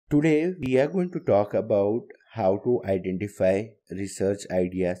Today, we are going to talk about how to identify research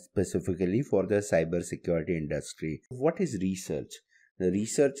ideas specifically for the cybersecurity industry. What is research? The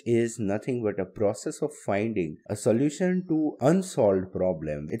research is nothing but a process of finding a solution to unsolved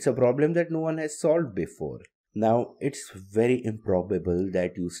problem. It's a problem that no one has solved before. Now, it's very improbable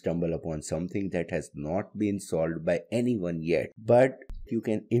that you stumble upon something that has not been solved by anyone yet, but you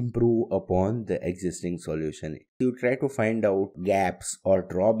can improve upon the existing solution. You try to find out gaps or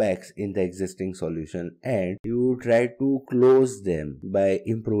drawbacks in the existing solution and you try to close them by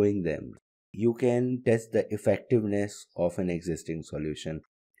improving them. You can test the effectiveness of an existing solution.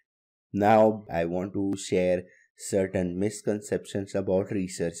 Now, I want to share certain misconceptions about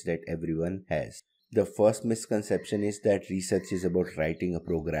research that everyone has. The first misconception is that research is about writing a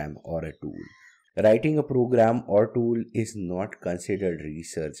program or a tool. Writing a program or tool is not considered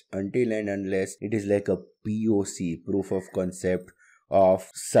research until and unless it is like a POC, proof of concept, of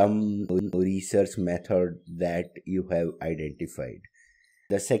some research method that you have identified.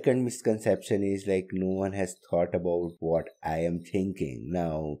 The second misconception is like no one has thought about what I am thinking.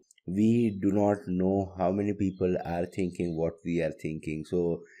 Now, we do not know how many people are thinking what we are thinking,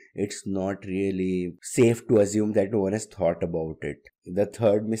 so it's not really safe to assume that no one has thought about it. The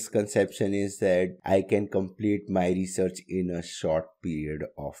third misconception is that I can complete my research in a short period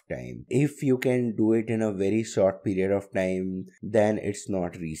of time. If you can do it in a very short period of time, then it's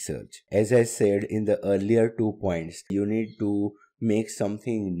not research. As I said in the earlier 2 points, you need to make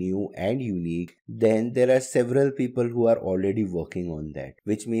something new and unique. Then there are several people who are already working on that,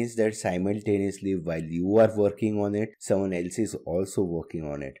 which means that simultaneously while you are working on it, someone else is also working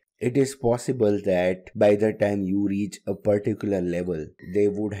on it. It is possible that by the time you reach a particular level, they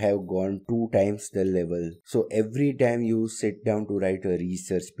would have gone 2 times the level. So every time you sit down to write a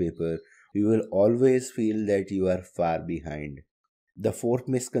research paper, you will always feel that you are far behind. The fourth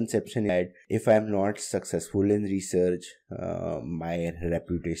misconception is that if I'm not successful in research, my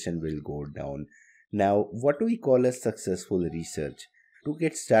reputation will go down. Now, what do we call a successful research? To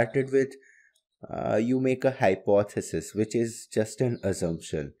get started with, you make a hypothesis, which is just an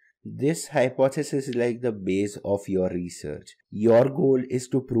assumption. This hypothesis is like the base of your research. Your goal is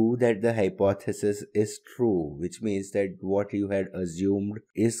to prove that the hypothesis is true, which means that what you had assumed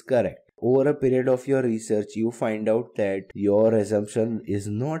is correct. Over a period of your research, you find out that your assumption is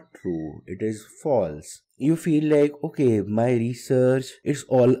not true, it is false. You feel like, okay, my research is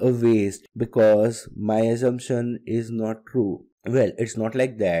all a waste because my assumption is not true. Well, it's not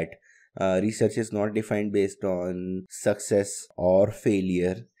like that. Research is not defined based on success or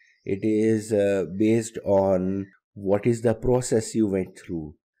failure. It is based on what is the process you went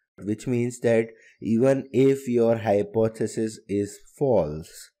through, which means that even if your hypothesis is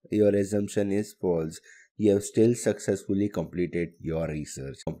false, your assumption is false, you have still successfully completed your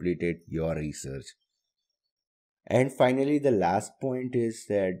research. And finally, the last point is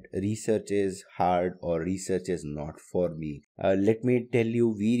that research is hard or research is not for me. Let me tell you,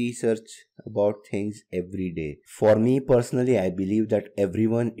 we research about things every day. For me personally, I believe that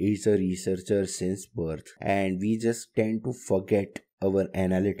everyone is a researcher since birth, and we just tend to forget our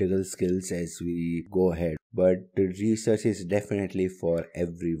analytical skills as we go ahead. But the research is definitely for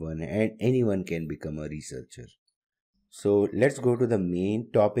everyone, and anyone can become a researcher. So let's go to the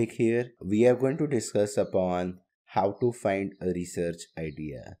main topic here. We are going to discuss upon how to find a research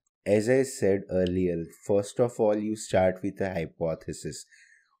idea. As I said earlier, first of all, you start with a hypothesis.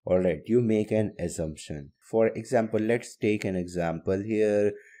 Alright, you make an assumption. For example, let's take an example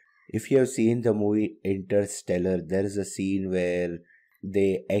here. If you have seen the movie Interstellar, there is a scene where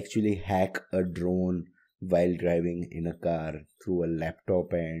they actually hack a drone while driving in a car through a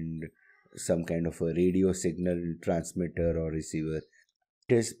laptop and some kind of a radio signal transmitter or receiver.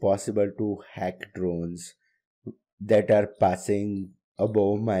 It is possible to hack drones that are passing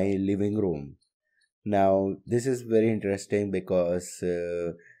above my living room. Now, this is very interesting because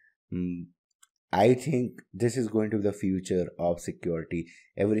I think this is going to be the future of security.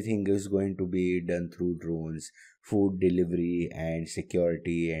 Everything is going to be done through drones, food delivery and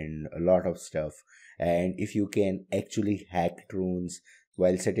security and a lot of stuff. And if you can actually hack drones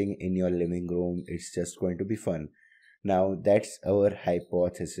while sitting in your living room, it's just going to be fun. Now, that's our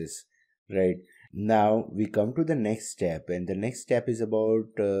hypothesis, right? Now we come to the next step, and the next step is about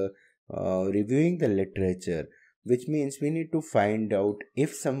reviewing the literature, which means we need to find out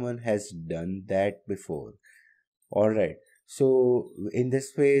if someone has done that before. Alright, so in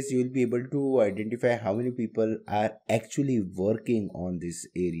this phase, you'll be able to identify how many people are actually working on this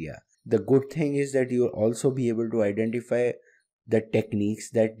area. The good thing is that you'll also be able to identify the techniques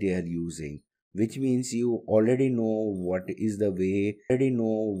that they are using. which means you already know what is the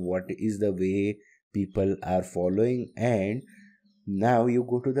way people are following. And now you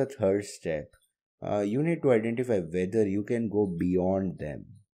go to the third step. You need to identify whether you can go beyond them,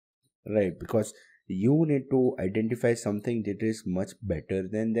 right? Because you need to identify something that is much better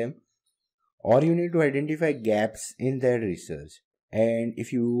than them, or you need to identify gaps in their research. And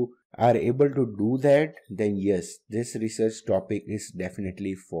if you are able to do that, then yes, this research topic is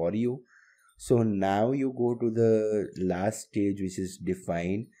definitely for you. So now you go to the last stage, which is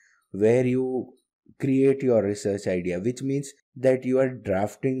define, where you create your research idea, which means that you are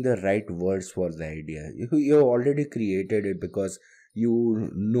drafting the right words for the idea. You already created it because you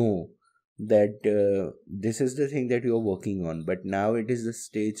know that this is the thing that you're working on, but now it is the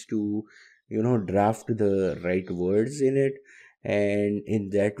stage to draft the right words in it, and in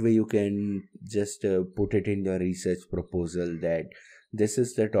that way you can just put it in your research proposal that this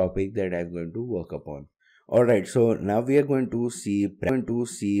is the topic that I'm going to work upon. All right, so now we are going to see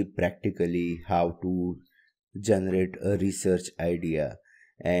practically how to generate a research idea,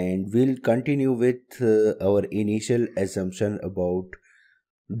 and we'll continue with our initial assumption about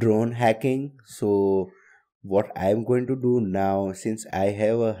drone hacking. So what I'm going to do now, since I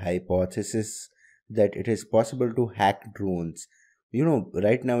have a hypothesis that it is possible to hack drones,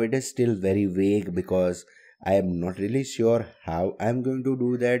 right now it is still very vague because I am not really sure how I'm going to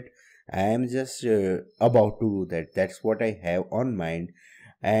do that. I am just about to do that. That's what I have on mind.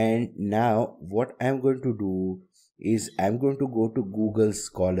 And now what I'm going to do is I'm going to go to Google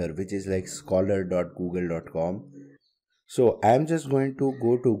Scholar, which is like scholar.google.com. So I'm just going to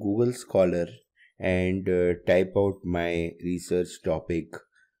go to Google Scholar and type out my research topic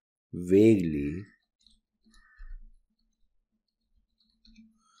vaguely.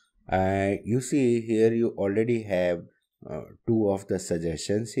 You see here you already have two of the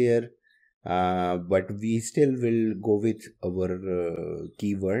suggestions here, but we still will go with our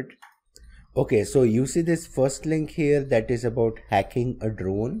keyword. Okay, so you see this first link here that is about hacking a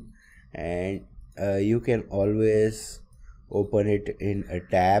drone, and you can always open it in a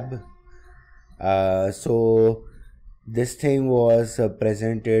tab. So this thing was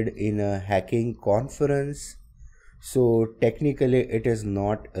presented in a hacking conference. So technically it is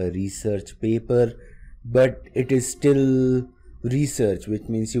not a research paper, but it is still research, which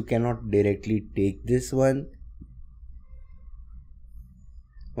means you cannot directly take this one.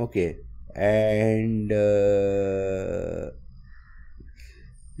 Okay, and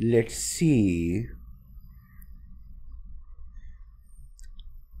let's see.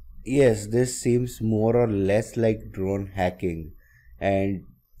 Yes, this seems more or less like drone hacking, and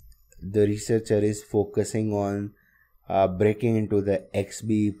the researcher is focusing on breaking into the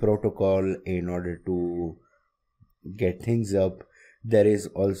XB protocol in order to get things up. There is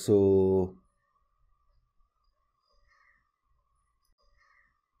also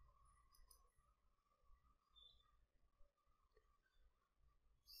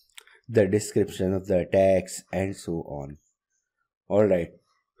the description of the attacks and so on. All right,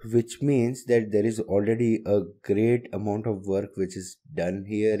 which means that there is already a great amount of work which is done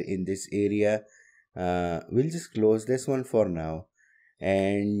here in this area. We'll just close this one for now.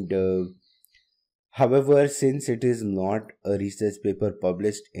 And however, since it is not a research paper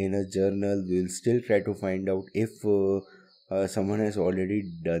published in a journal, we'll still try to find out if someone has already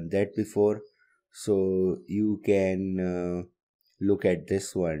done that before. So you can look at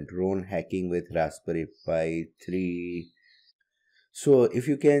this one, drone hacking with Raspberry Pi 3. So if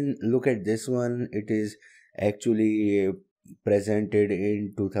you can look at this one, it is actually presented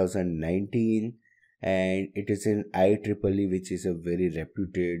in 2019, and it is in IEEE, which is a very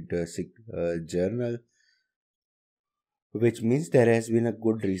reputed journal, which means there has been a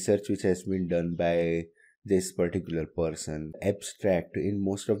good research which has been done by this particular person. Abstract, in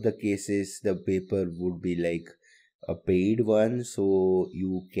most of the cases the paper would be like a paid one, so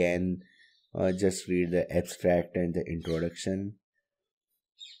you can just read the abstract and the introduction.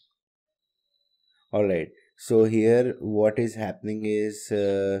 All right, so here what is happening is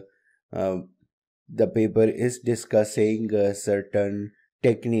uh, the paper is discussing certain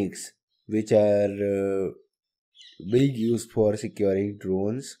techniques which are being used for securing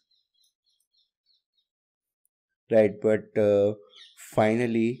drones, right? But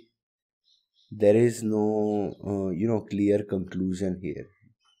finally there is no clear conclusion here.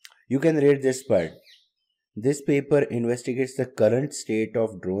 You can read this part. This paper investigates the current state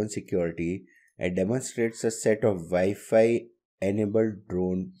of drone security and demonstrates a set of Wi-Fi enabled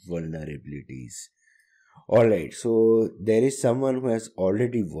drone vulnerabilities. All right, so there is someone who has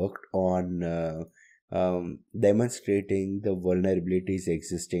already worked on demonstrating the vulnerabilities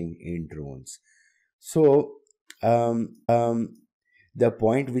existing in drones. So, the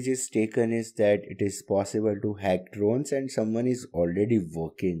point which is taken is that it is possible to hack drones, and someone is already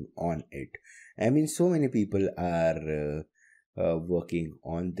working on it. I mean, so many people are working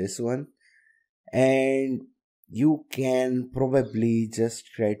on this one, and you can probably just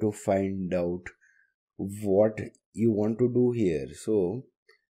try to find out what you want to do here. So,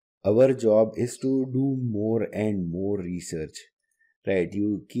 our job is to do more and more research, right?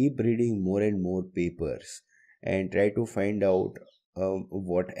 You keep reading more and more papers and try to find out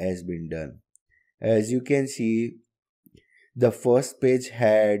what has been done. As you can see, the first page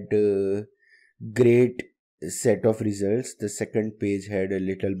had great set of results, the second page had a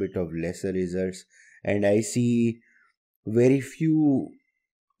little bit of lesser results, and I see very few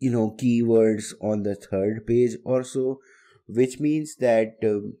keywords on the third page or so, which means that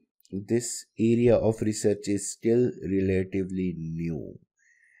this area of research is still relatively new,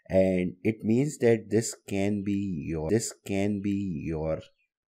 and it means that this can be your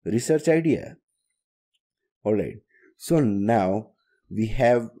research idea. All right, so now we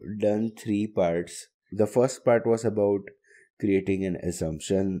have done three parts. The first part was about creating an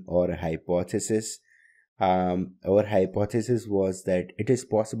assumption or a hypothesis. Our hypothesis was that it is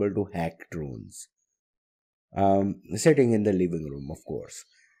possible to hack drones, sitting in the living room, of course.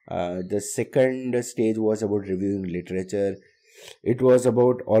 The second stage was about reviewing literature. It was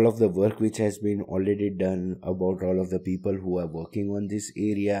about all of the work which has been already done, about all of the people who are working on this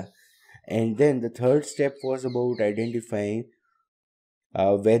area. And then the third step was about identifying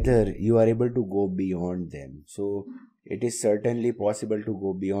whether you are able to go beyond them. So it is certainly possible to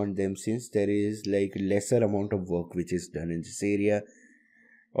go beyond them, since there is like lesser amount of work which is done in this area.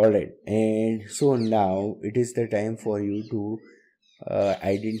 All right, and so now it is the time for you to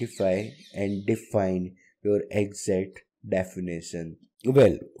identify and define your exact definition.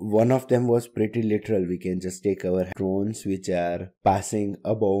 Well, one of them was pretty literal. We can just take our drones which are passing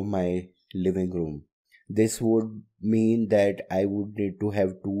above my living room. This would mean that I would need to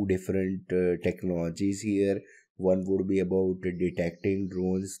have two different technologies here. One would be about detecting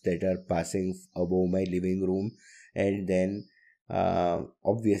drones that are passing above my living room, and then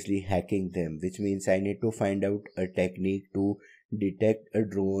obviously hacking them, which means I need to find out a technique to detect a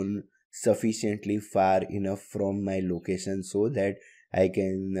drone sufficiently far enough from my location so that I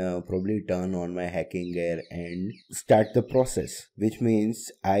can probably turn on my hacking gear and start the process, which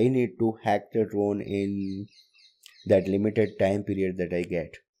means I need to hack the drone in that limited time period that I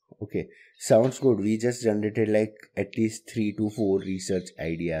get. Okay, sounds good. We just generated like at least 3 to 4 research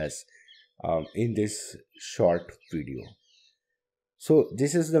ideas in this short video. So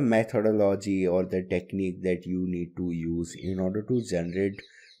this is the methodology or the technique that you need to use in order to generate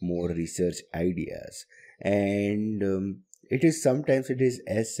more research ideas. And it is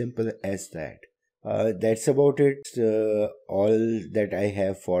as simple as that. That's about it. All that I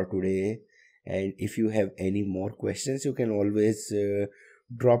have for today. And if you have any more questions, you can always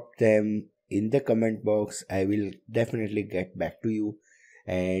drop them in the comment box. I will definitely get back to you.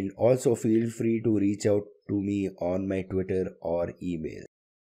 And also feel free to reach out to me on my Twitter or email.